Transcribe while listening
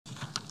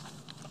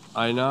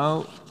I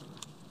now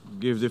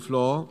give the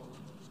floor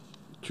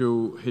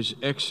to His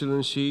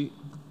Excellency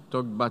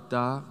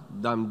Tsogtbaatar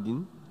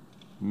Damdin,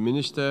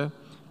 Minister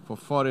for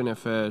Foreign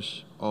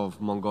Affairs of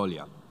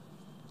Mongolia.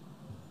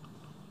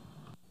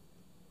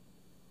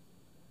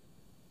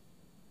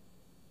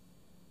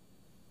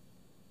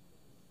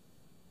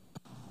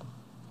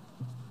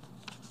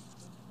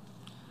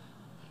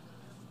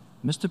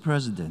 Mr.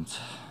 President,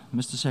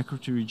 Mr.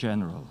 Secretary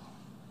General,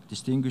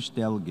 distinguished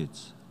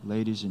delegates,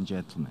 ladies and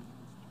gentlemen,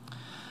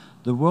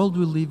 the world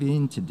we live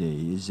in today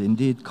is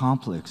indeed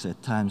complex,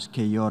 at times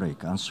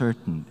chaotic,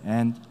 uncertain,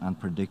 and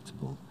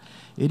unpredictable.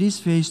 It is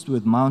faced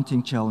with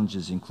mounting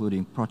challenges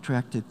including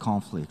protracted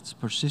conflicts,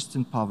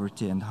 persistent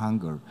poverty and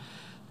hunger,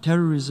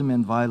 terrorism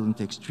and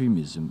violent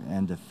extremism,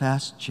 and a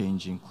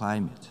fast-changing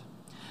climate.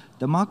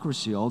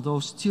 Democracy, although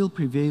still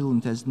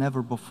prevalent as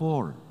never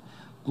before,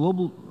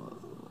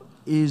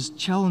 is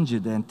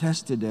challenged and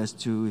tested as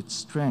to its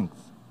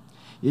strength.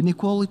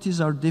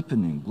 Inequalities are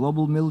deepening,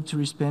 global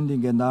military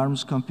spending and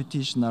arms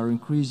competition are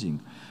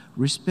increasing,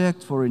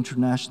 respect for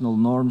international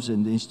norms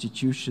and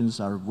institutions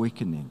are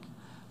weakening.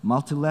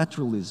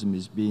 Multilateralism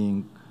is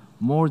being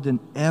more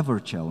than ever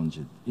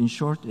challenged. In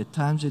short, at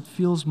times it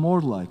feels more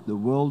like the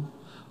world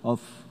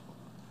of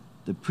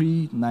the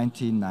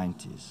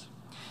pre-1990s.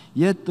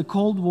 Yet the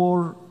Cold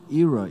War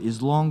era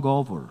is long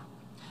over.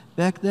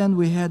 Back then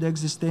we had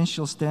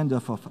existential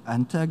standoff of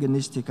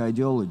antagonistic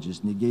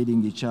ideologies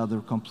negating each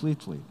other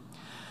completely.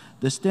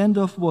 The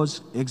standoff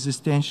was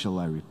existential,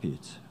 I repeat.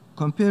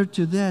 Compared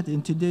to that,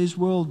 in today's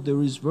world, there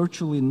is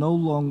virtually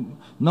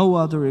no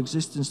other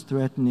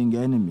existence-threatening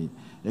enemy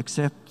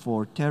except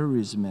for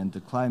terrorism and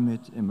the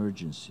climate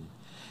emergency.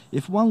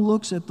 If one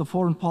looks at the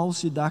foreign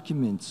policy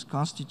documents,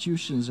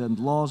 constitutions, and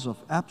laws of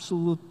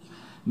absolute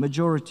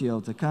majority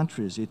of the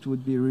countries, it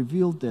would be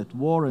revealed that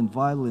war and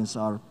violence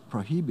are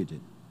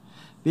prohibited.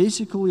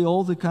 Basically,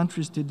 all the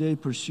countries today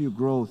pursue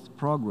growth,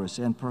 progress,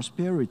 and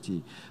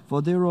prosperity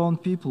for their own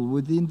people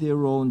within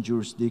their own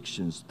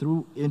jurisdictions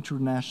through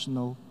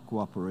international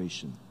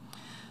cooperation.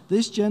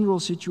 This general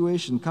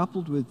situation,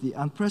 coupled with the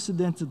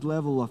unprecedented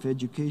level of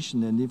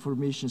education and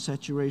information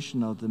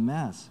saturation of the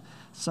mass,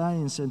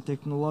 science, and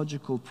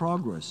technological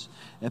progress,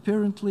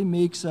 apparently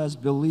makes us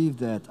believe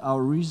that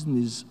our reason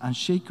is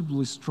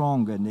unshakably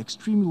strong and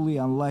extremely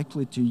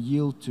unlikely to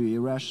yield to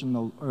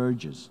irrational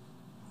urges.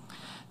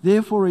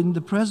 Therefore, in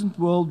the present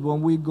world,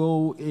 when we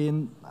go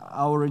in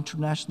our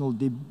international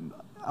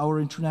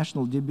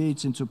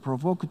debates into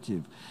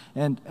provocative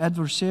and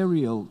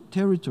adversarial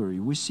territory,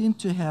 we seem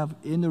to have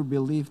inner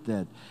belief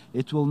that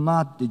it will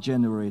not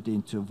degenerate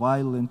into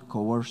violent,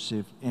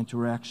 coercive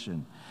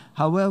interaction.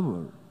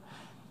 However,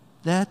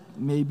 that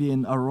may be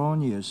an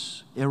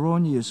erroneous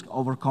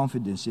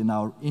overconfidence in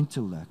our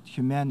intellect,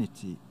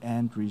 humanity,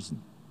 and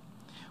reason.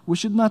 We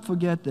should not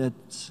forget that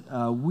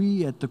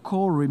we at the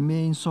core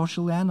remain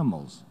social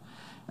animals.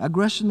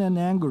 Aggression and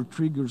anger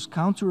triggers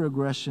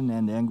counter-aggression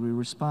and angry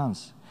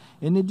response.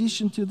 In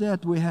addition to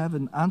that, we have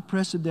an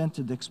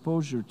unprecedented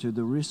exposure to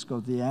the risk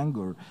of the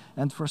anger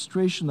and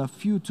frustration of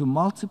few to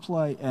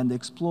multiply and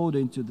explode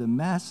into the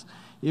mass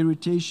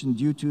irritation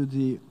due to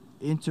the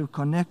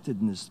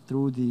interconnectedness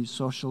through the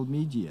social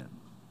media.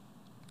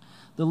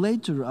 The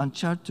latter,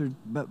 uncharted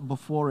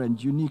before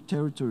and unique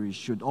territories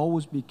should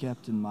always be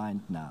kept in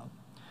mind now.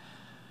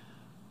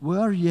 We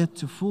are yet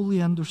to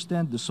fully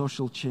understand the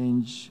social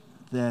change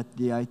that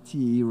the IT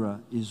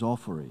era is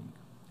offering.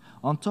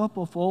 On top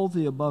of all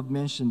the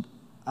above-mentioned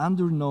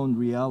underknown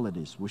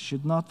realities, we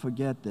should not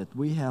forget that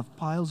we have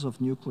piles of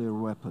nuclear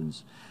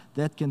weapons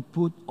that can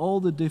put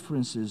all the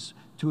differences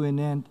to an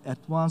end at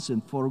once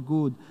and for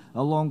good,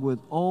 along with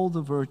all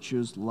the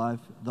virtues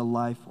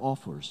life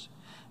offers.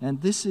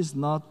 And this is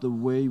not the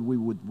way we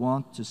would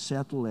want to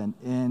settle and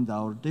end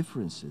our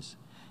differences.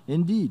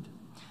 Indeed,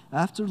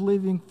 after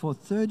living for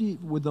 30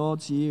 with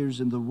odds years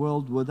in the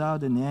world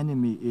without an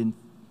enemy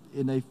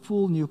in a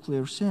full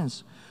nuclear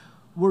sense,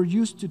 we're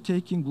used to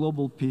taking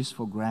global peace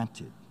for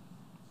granted.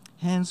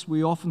 Hence,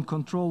 we often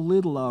control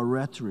little our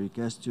rhetoric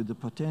as to the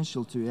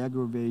potential to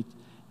aggravate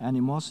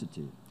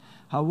animosity.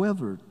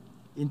 However,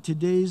 in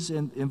today's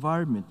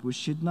environment, we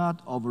should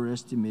not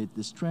overestimate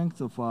the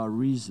strength of our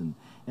reason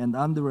and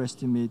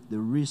underestimate the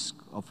risk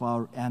of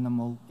our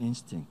animal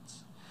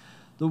instincts.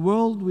 The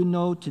world we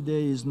know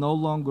today is no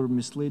longer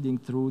misleading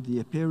through the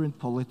apparent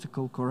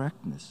political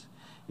correctness.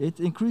 It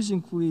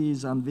increasingly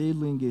is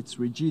unveiling its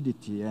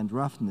rigidity and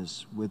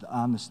roughness with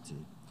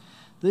honesty.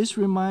 This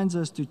reminds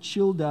us to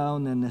chill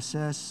down and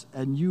assess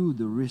anew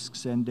the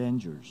risks and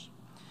dangers.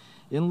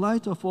 In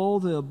light of all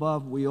the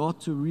above, we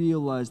ought to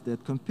realize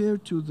that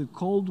compared to the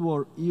Cold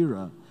War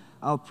era,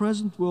 our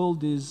present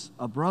world is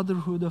a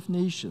brotherhood of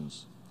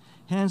nations.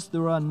 Hence,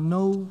 there are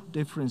no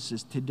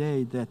differences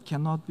today that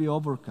cannot be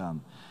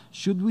overcome,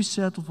 should we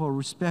settle for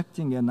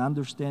respecting and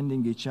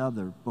understanding each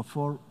other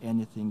before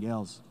anything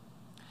else.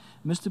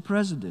 Mr.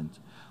 President,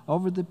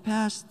 over the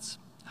past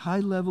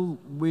high-level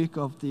week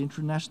of the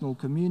international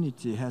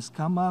community has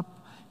come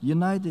up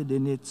united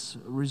in its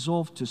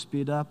resolve to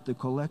speed up the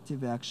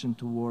collective action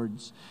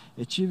towards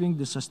achieving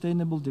the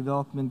Sustainable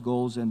Development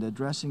Goals and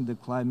addressing the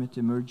climate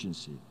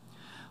emergency.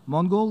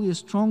 Mongolia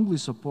strongly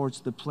supports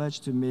the pledge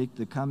to make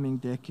the coming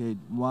decade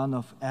one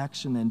of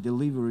action and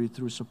delivery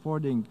through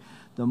supporting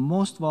the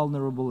most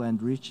vulnerable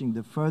and reaching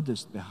the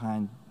furthest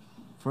behind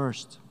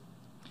first.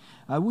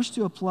 I wish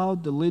to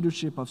applaud the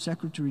leadership of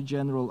Secretary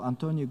General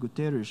Antonio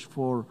Guterres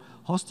for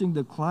hosting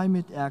the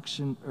climate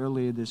action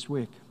earlier this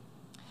week.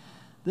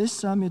 This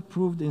summit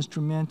proved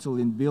instrumental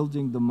in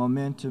building the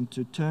momentum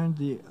to turn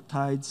the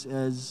tides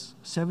as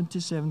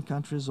 77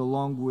 countries,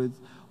 along with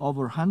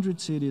over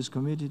 100 cities,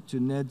 committed to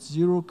net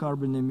zero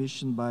carbon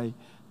emission by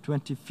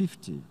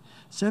 2050.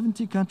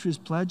 70 countries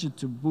pledged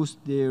to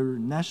boost their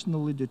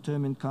nationally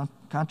determined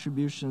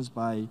contributions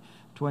by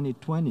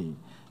 2020,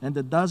 and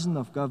a dozen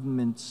of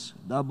governments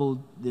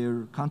doubled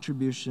their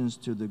contributions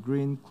to the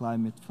Green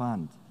Climate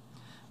Fund.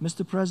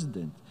 Mr.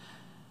 President,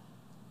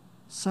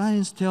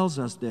 science tells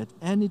us that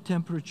any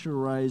temperature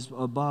rise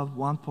above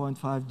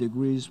 1.5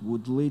 degrees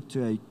would lead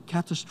to a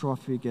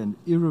catastrophic and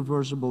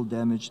irreversible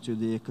damage to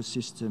the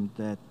ecosystem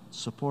that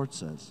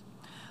supports us.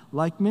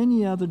 Like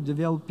many other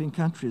developing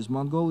countries,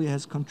 Mongolia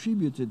has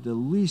contributed the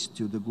least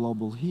to the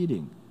global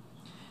heating.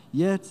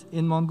 Yet,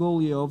 in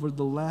Mongolia, over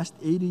the last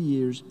 80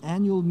 years,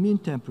 annual mean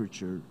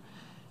temperature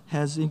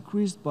has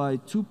increased by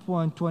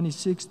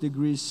 2.26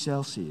 degrees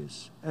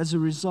Celsius. As a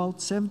result,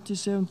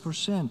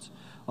 77%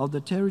 of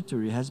the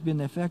territory has been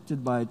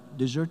affected by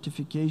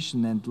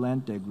desertification and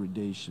land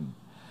degradation.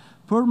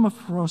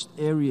 Permafrost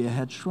area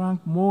had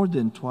shrunk more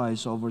than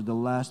twice over the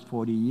last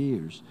 40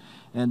 years,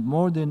 and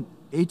more than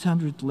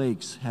 800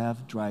 lakes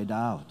have dried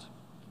out.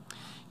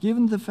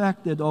 Given the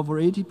fact that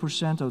over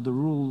 80% of the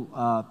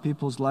rural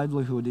people's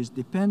livelihood is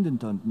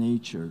dependent on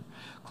nature,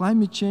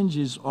 climate change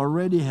is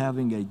already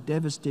having a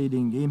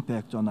devastating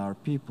impact on our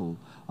people,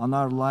 on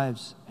our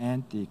lives,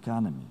 and the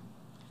economy.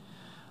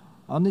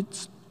 On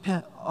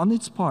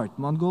its part,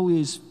 Mongolia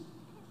is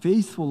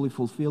faithfully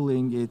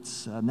fulfilling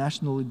its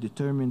nationally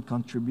determined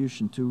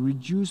contribution to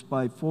reduce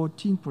by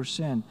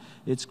 14%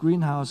 its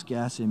greenhouse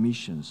gas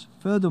emissions.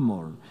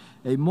 Furthermore,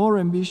 a more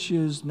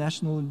ambitious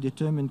nationally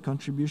determined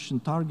contribution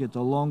target,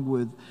 along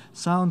with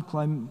sound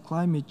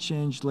climate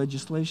change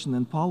legislation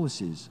and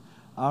policies,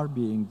 are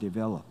being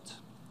developed.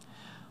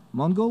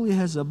 Mongolia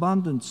has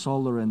abundant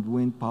solar and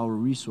wind power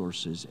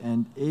resources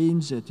and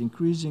aims at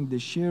increasing the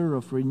share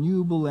of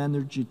renewable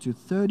energy to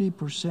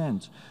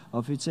 30%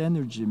 of its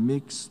energy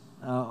mix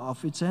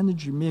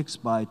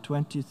by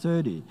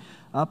 2030,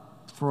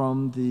 up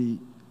from the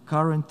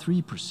current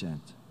 3%.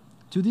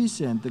 To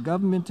this end, the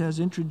government has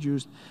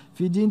introduced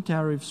feed-in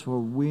tariffs for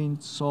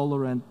wind,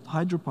 solar, and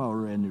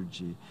hydropower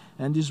energy,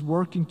 and is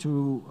working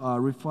to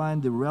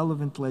refine the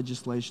relevant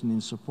legislation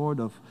in support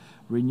of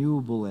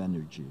renewable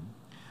energy.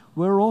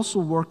 We're also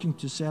working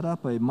to set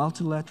up a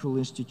multilateral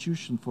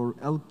institution for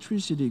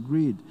electricity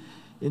grid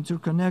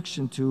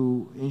interconnection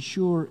to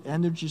ensure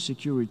energy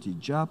security,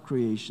 job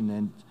creation,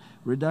 and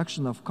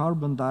reduction of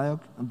carbon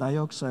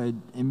dioxide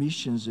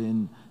emissions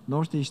in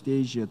Northeast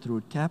Asia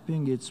through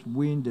tapping its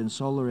wind and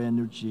solar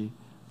energy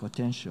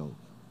potential.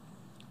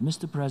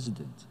 Mr.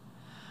 President,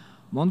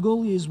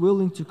 Mongolia is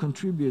willing to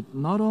contribute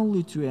not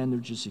only to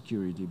energy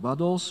security,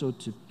 but also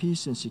to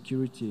peace and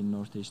security in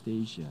Northeast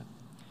Asia.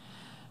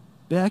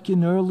 Back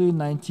in early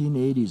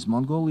 1980s,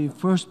 Mongolia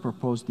first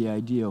proposed the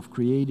idea of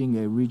creating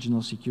a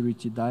regional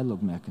security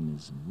dialogue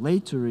mechanism.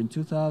 Later, in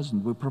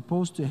 2000, we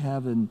proposed to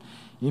have an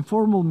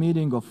informal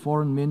meeting of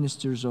foreign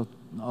ministers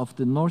of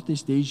the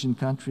Northeast Asian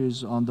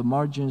countries on the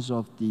margins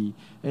of the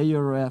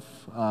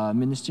ARF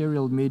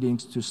ministerial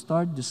meetings to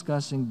start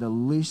discussing the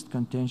least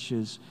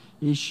contentious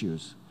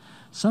issues.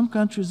 Some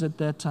countries at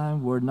that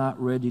time were not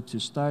ready to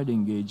start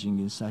engaging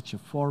in such a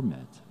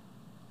format.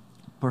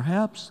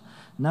 Perhaps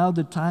now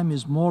the time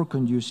is more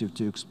conducive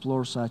to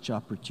explore such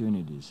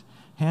opportunities.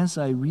 Hence,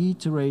 I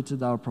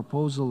reiterated our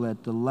proposal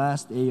at the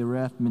last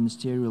ARF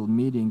ministerial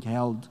meeting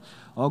held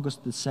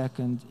August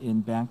 2nd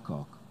in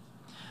Bangkok.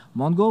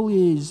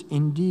 Mongolia is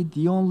indeed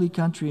the only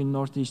country in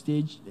Northeast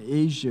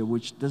Asia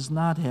which does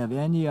not have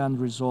any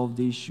unresolved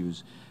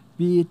issues,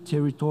 be it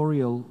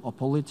territorial or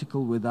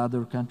political, with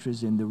other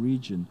countries in the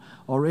region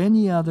or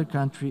any other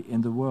country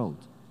in the world.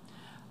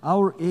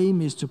 Our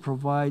aim is to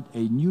provide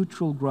a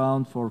neutral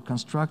ground for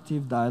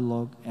constructive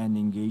dialogue and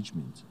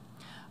engagement.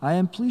 I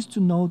am pleased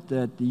to note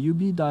that the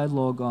UB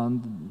Dialogue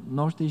on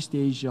Northeast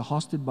Asia,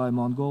 hosted by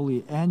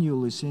Mongolia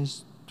annually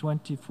since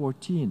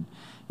 2014,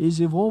 is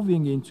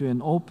evolving into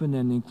an open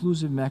and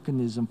inclusive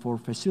mechanism for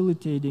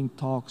facilitating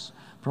talks,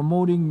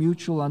 promoting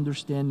mutual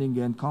understanding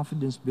and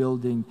confidence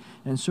building,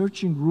 and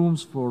searching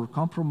rooms for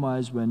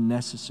compromise when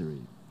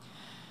necessary.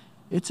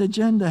 Its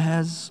agenda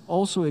has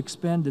also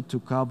expanded to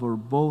cover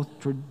both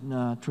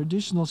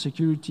traditional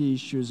security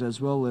issues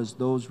as well as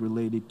those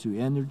related to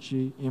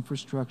energy,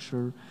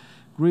 infrastructure,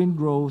 green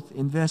growth,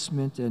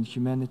 investment, and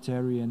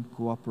humanitarian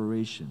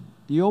cooperation.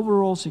 The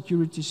overall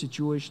security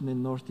situation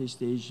in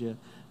Northeast Asia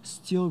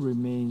still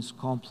remains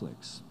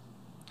complex.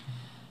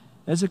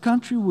 As a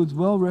country with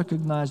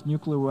well-recognized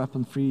nuclear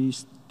weapon-free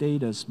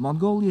status,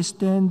 Mongolia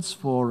stands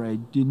for a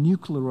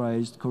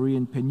denuclearized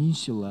Korean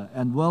peninsula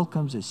and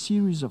welcomes a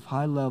series of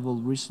high-level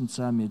recent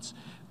summits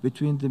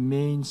between the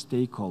main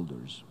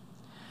stakeholders.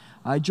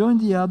 I join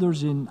the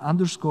others in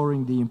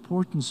underscoring the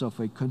importance of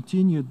a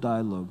continued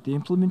dialogue, the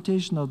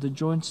implementation of the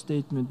joint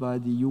statement by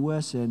the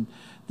US and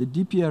the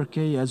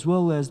DPRK, as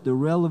well as the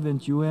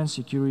relevant UN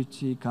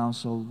Security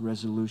Council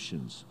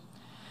resolutions.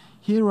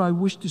 Here I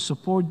wish to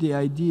support the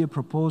idea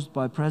proposed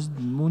by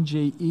President Moon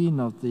Jae-in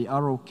of the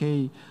ROK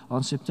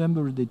on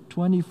September the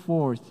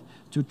 24th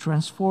to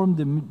transform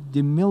the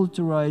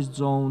demilitarized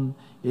zone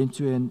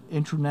into an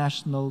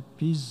international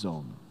peace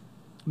zone.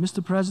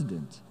 Mr.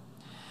 President,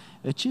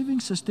 achieving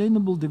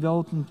sustainable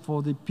development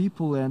for the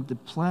people and the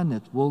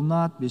planet will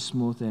not be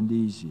smooth and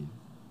easy.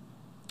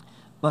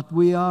 But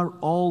we are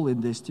all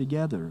in this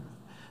together.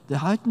 The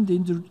heightened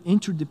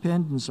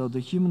interdependence of the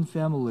human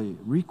family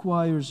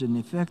requires an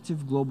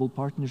effective global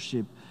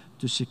partnership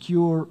to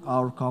secure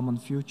our common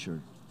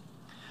future.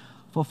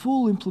 For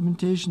full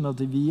implementation of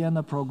the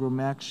Vienna Program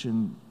of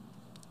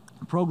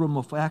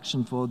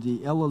Action for the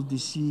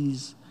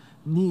LLDCs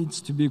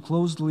needs to be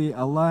closely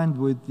aligned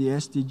with the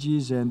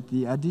SDGs and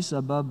the Addis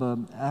Ababa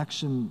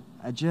Action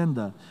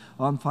Agenda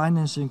on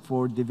Financing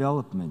for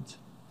Development.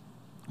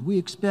 We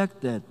expect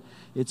that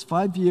its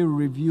 5-year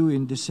review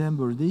in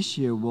December this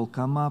year will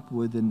come up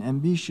with an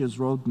ambitious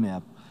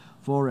roadmap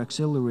for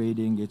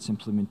accelerating its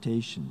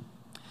implementation.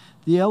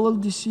 The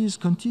LLDCs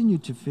continue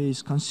to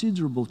face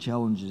considerable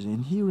challenges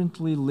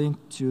inherently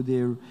linked to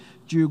their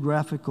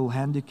geographical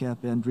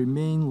handicap and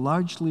remain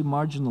largely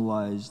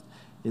marginalized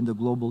in the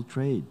global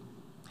trade.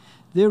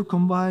 Their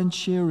combined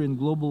share in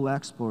global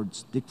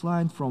exports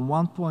declined from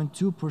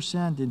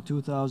 1.2% in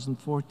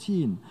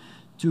 2014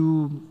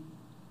 to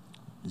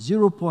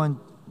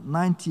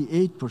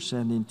 0.98%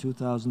 in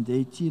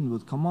 2018,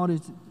 with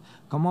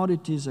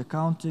commodities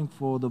accounting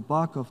for the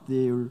bulk of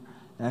their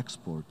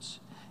exports.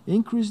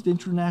 Increased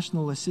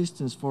international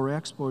assistance for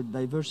export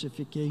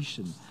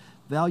diversification,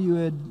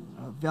 value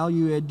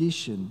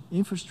addition,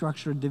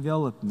 infrastructure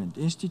development,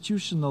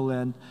 institutional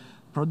and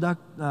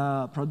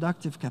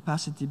productive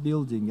capacity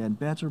building, and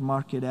better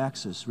market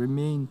access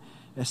remain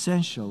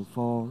essential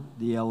for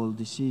the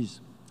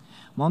LLDCs.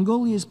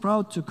 Mongolia is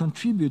proud to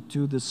contribute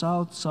to the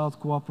South-South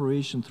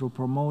cooperation through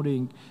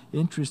promoting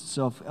interests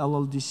of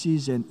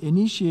LLDCs and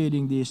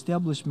initiating the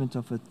establishment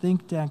of a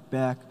think tank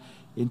back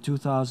in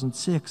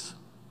 2006.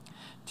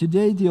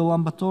 Today, the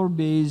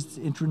Ulaanbaatar-based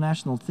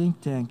international think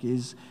tank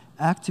is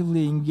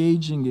actively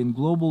engaging in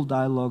global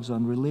dialogues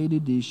on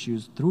related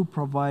issues through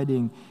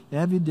providing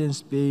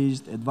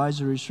evidence-based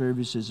advisory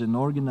services and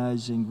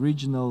organizing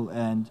regional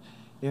and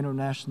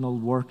international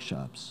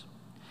workshops.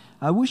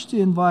 I wish to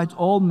invite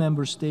all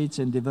member states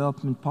and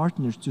development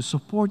partners to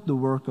support the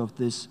work of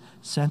this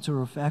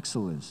Center of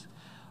Excellence.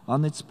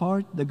 On its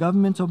part, the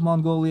government of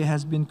Mongolia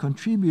has been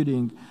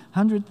contributing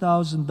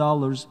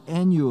 $100,000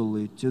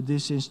 annually to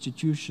this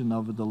institution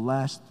over the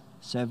last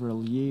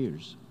several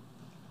years.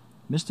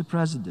 Mr.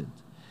 President,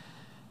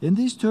 in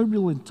these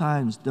turbulent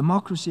times,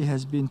 democracy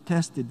has been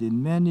tested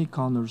in many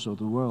corners of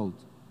the world.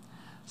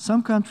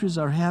 Some countries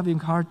are having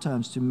hard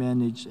times to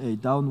manage a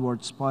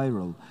downward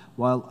spiral,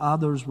 while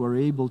others were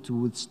able to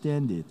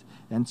withstand it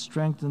and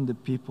strengthen the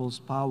people's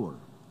power.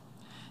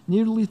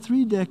 Nearly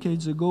 3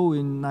 decades ago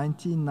in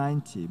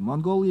 1990,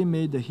 Mongolia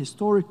made a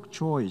historic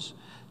choice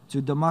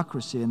to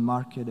democracy and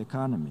market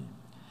economy.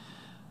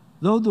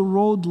 Though the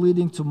road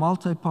leading to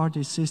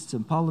multi-party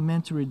system,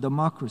 parliamentary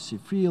democracy,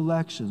 free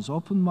elections,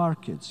 open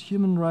markets,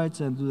 human rights,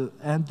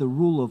 and the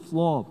rule of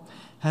law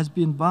has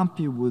been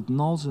bumpy with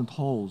knolls and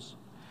holes,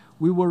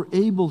 we were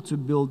able to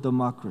build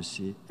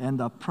democracy and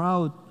are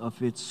proud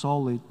of its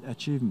solid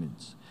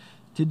achievements.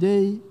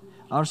 Today,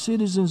 our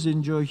citizens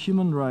enjoy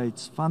human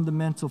rights,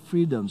 fundamental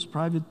freedoms,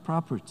 private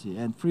property,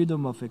 and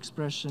freedom of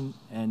expression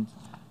and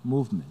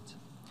movement.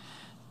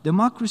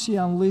 Democracy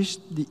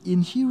unleashed the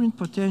inherent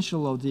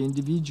potential of the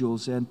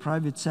individuals and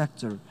private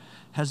sector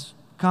has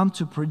come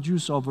to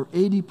produce over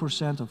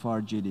 80% of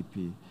our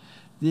GDP.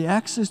 The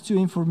access to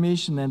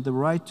information and the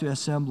right to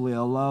assembly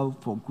allow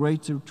for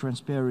greater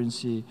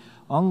transparency,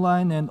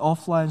 online and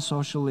offline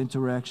social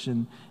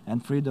interaction,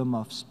 and freedom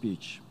of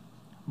speech.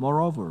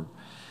 Moreover,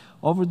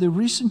 over the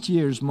recent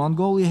years,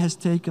 Mongolia has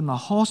taken a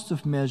host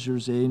of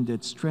measures aimed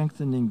at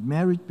strengthening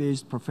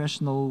merit-based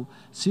professional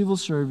civil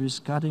service,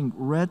 cutting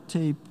red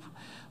tape,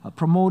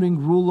 promoting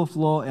rule of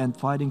law, and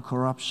fighting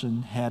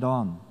corruption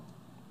head-on.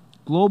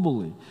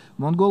 Globally,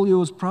 Mongolia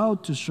was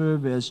proud to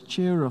serve as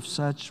chair of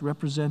such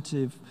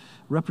representative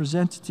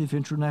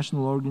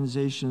international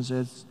organizations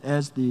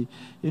as the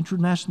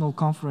International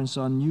Conference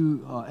on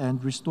New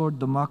and Restored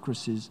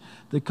Democracies,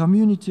 the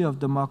Community of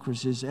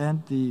Democracies,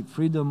 and the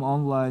Freedom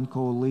Online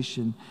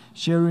Coalition,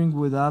 sharing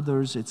with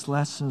others its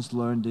lessons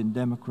learned in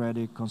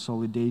democratic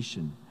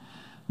consolidation.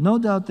 No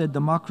doubt that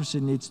democracy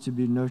needs to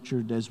be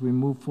nurtured as we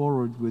move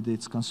forward with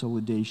its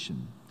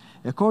consolidation.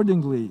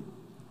 Accordingly,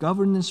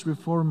 governance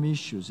reform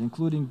issues,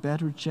 including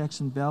better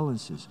checks and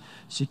balances,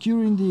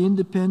 securing the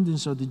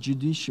independence of the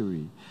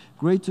judiciary,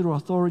 greater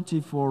authority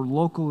for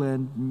local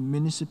and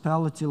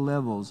municipality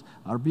levels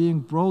are being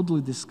broadly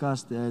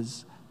discussed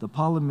as the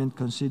Parliament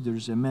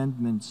considers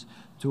amendments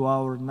to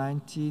our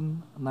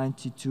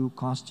 1992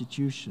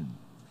 Constitution.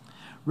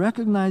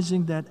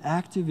 Recognizing that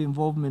active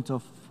involvement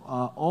of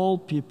all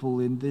people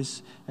in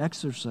this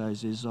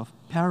exercise is of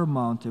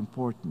paramount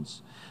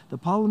importance, the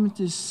Parliament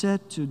is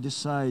set to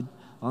decide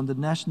on the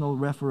national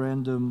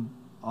referendum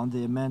on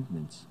the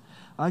amendments.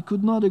 I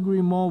could not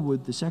agree more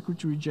with the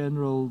Secretary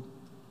General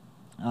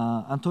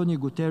Antonio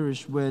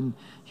Guterres when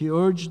he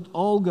urged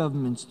all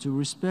governments to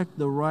respect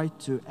the right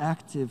to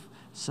active,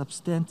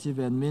 substantive,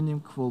 and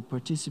meaningful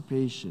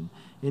participation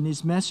in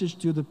his message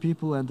to the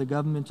people and the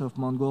government of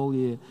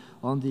Mongolia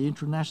on the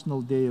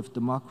International Day of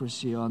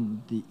Democracy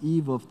on the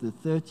eve of the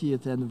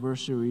 30th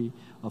anniversary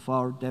of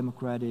our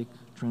democratic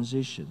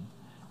transition.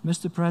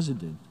 Mr.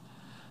 President,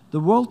 the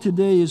world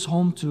today is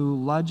home to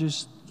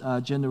largest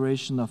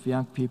generation of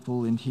young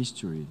people in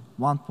history,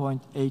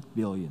 1.8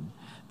 billion.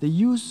 The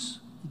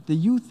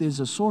youth is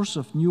a source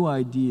of new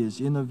ideas,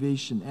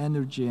 innovation,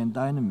 energy, and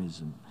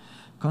dynamism.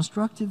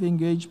 Constructive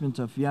engagement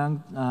of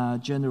young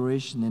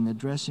generation in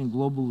addressing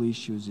global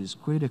issues is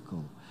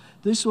critical.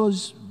 This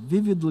was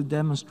vividly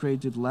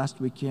demonstrated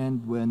last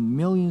weekend when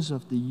millions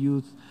of the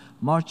youth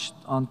marched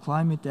on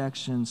climate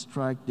action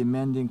strike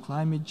demanding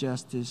climate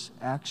justice,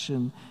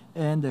 action,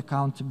 and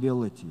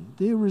accountability.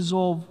 Their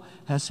resolve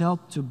has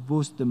helped to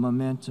boost the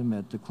momentum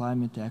at the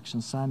Climate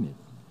Action Summit.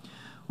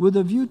 With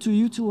a view to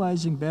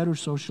utilizing better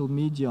social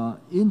media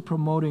in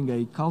promoting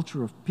a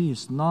culture of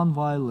peace,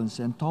 nonviolence,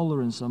 and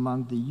tolerance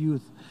among the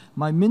youth,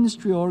 my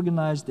ministry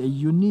organized a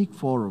unique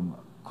forum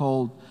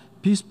called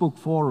Peacebook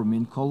Forum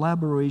in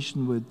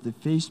collaboration with the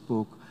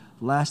Facebook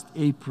last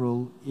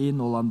April in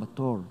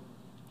Ulaanbaatar.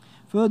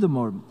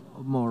 Furthermore,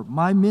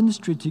 my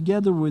ministry,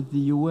 together with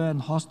the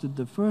UN, hosted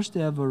the first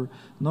ever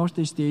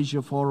Northeast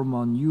Asia Forum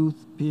on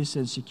Youth, Peace,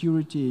 and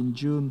Security in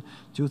June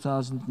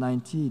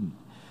 2019.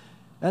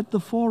 At the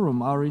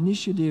forum, our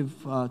initiative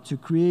to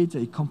create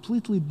a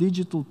completely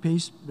digital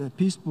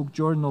Peacebook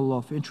Journal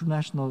of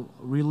International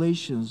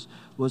Relations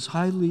was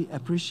highly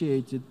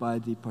appreciated by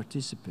the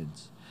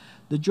participants.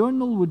 The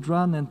journal would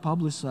run and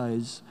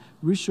publicize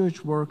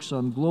research works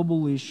on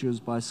global issues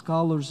by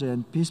scholars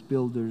and peace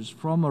builders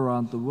from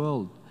around the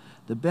world.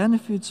 The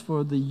benefits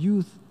for the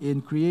youth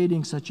in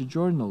creating such a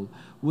journal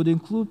would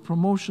include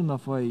promotion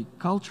of a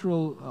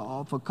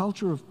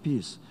culture of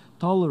peace,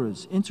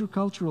 tolerance,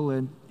 intercultural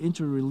and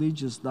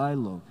interreligious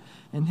dialogue,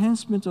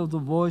 enhancement of the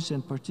voice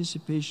and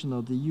participation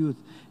of the youth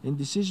in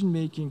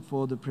decision-making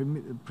for the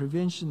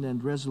prevention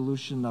and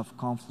resolution of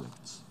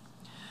conflicts.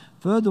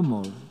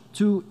 Furthermore,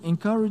 to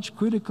encourage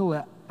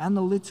critical,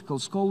 analytical,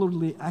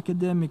 scholarly,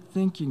 academic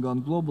thinking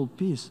on global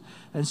peace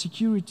and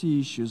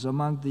security issues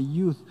among the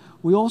youth,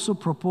 we also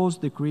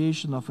proposed the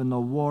creation of an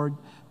award,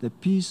 the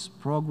Peace,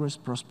 Progress,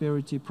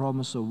 Prosperity,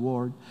 Promise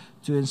Award,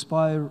 to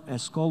inspire a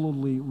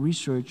scholarly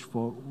research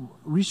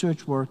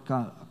work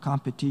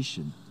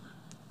competition.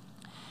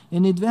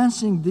 In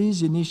advancing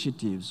these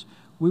initiatives,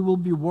 we will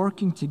be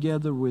working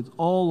together with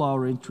all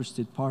our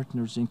interested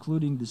partners,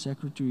 including the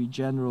Secretary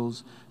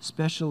General's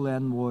Special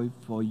Envoy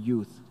for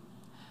Youth.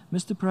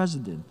 Mr.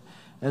 President,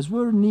 as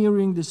we're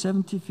nearing the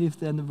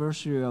 75th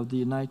anniversary of the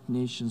United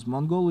Nations,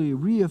 Mongolia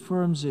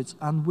reaffirms its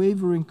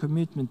unwavering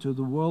commitment to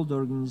the World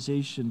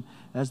Organization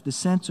as the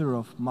center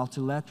of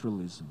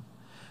multilateralism.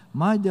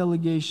 My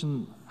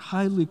delegation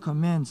highly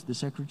commends the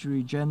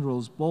Secretary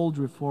General's bold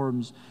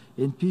reforms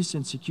in peace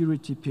and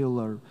security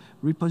pillar,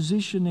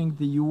 repositioning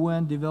the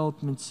UN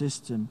development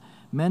system,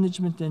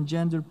 management and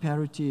gender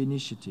parity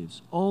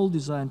initiatives, all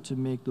designed to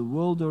make the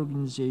World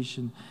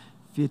Organization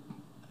fit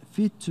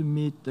to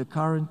meet the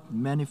current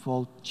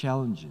manifold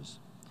challenges.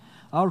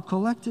 Our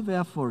collective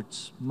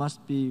efforts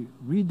must be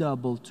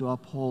redoubled to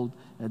uphold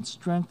and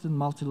strengthen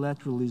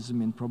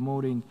multilateralism in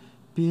promoting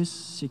peace,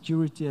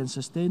 security, and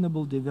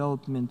sustainable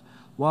development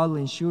while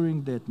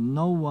ensuring that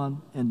no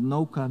one and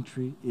no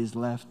country is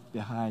left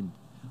behind.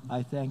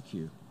 I thank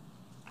you.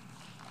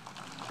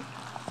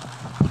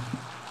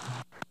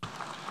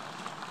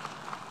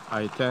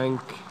 I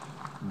thank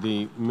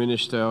the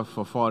Minister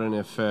for Foreign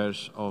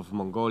Affairs of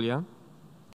Mongolia.